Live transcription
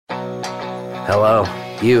Hello,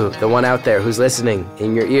 you, the one out there who's listening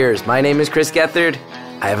in your ears. My name is Chris Gethard.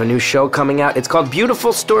 I have a new show coming out. It's called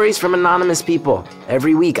Beautiful Stories from Anonymous People.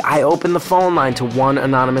 Every week, I open the phone line to one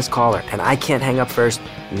anonymous caller, and I can't hang up first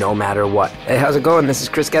no matter what. Hey, how's it going? This is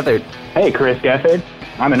Chris Gethard. Hey, Chris Gethard.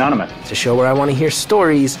 I'm anonymous. It's a show where I want to hear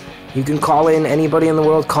stories. You can call in, anybody in the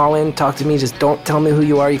world, call in, talk to me. Just don't tell me who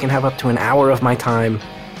you are. You can have up to an hour of my time.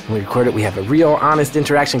 When we record it, we have a real, honest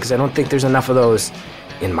interaction, because I don't think there's enough of those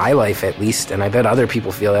in my life, at least, and I bet other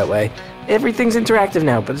people feel that way. Everything's interactive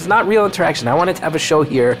now, but it's not real interaction. I wanted to have a show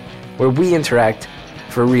here where we interact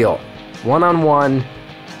for real. One-on-one,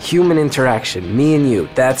 human interaction, me and you,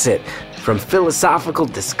 that's it. From philosophical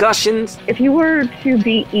discussions. If you were to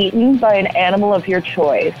be eaten by an animal of your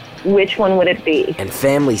choice, which one would it be? And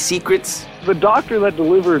family secrets. The doctor that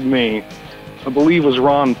delivered me, I believe, was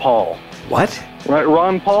Ron Paul. What? Right,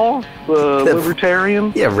 Ron Paul, the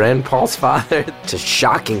libertarian? Yeah, Rand Paul's father. To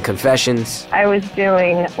shocking confessions. I was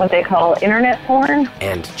doing what they call internet porn.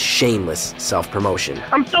 And shameless self-promotion.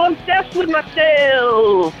 I'm so obsessed with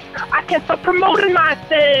myself. I can't stop promoting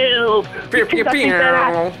myself. What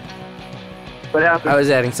happened?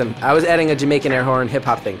 I was adding a Jamaican air horn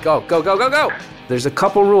hip-hop thing. Go, go, go, go, go! There's a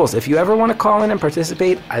couple rules. If you ever want to call in and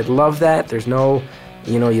participate, I'd love that. There's no,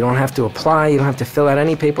 you don't have to apply. You don't have to fill out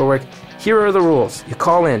any paperwork. Here are the rules. You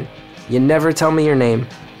call in. You never tell me your name.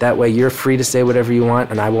 That way you're free to say whatever you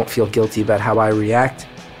want, and I won't feel guilty about how I react.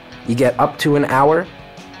 You get up to an hour.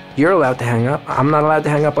 You're allowed to hang up. I'm not allowed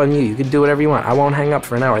to hang up on you. You can do whatever you want. I won't hang up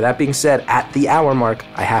for an hour. That being said, at the hour mark,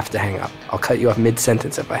 I have to hang up. I'll cut you off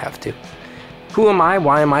mid-sentence if I have to. Who am I?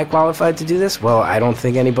 Why am I qualified to do this? Well, I don't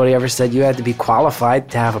think anybody ever said you had to be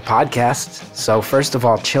qualified to have a podcast. So first of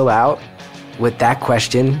all, chill out with that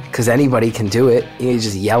question, because anybody can do it. You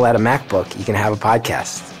just yell at a MacBook. You can have a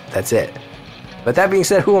podcast. That's it. But that being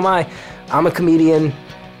said, who am I? I'm a comedian.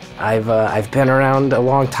 I've been around a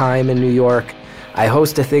long time in New York. I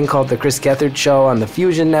host a thing called The Chris Gethard Show on the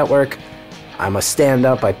Fusion Network. I'm a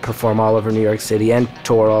stand-up. I perform all over New York City and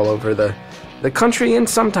tour all over the country and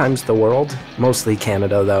sometimes the world. Mostly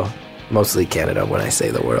Canada, though. Mostly Canada when I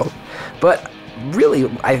say the world. But really,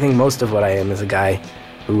 I think most of what I am is a guy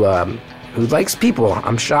who likes people.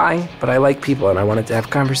 I'm shy, but I like people, and I wanted to have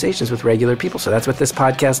conversations with regular people. So that's what this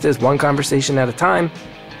podcast is. One conversation at a time.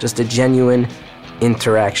 Just a genuine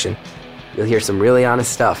interaction. You'll hear some really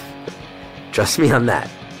honest stuff. Trust me on that.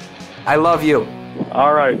 I love you.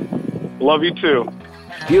 All right. Love you too.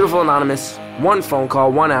 Beautiful Anonymous. One phone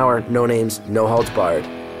call, 1 hour, no names, no holds barred.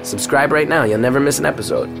 Subscribe right now. You'll never miss an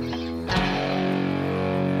episode.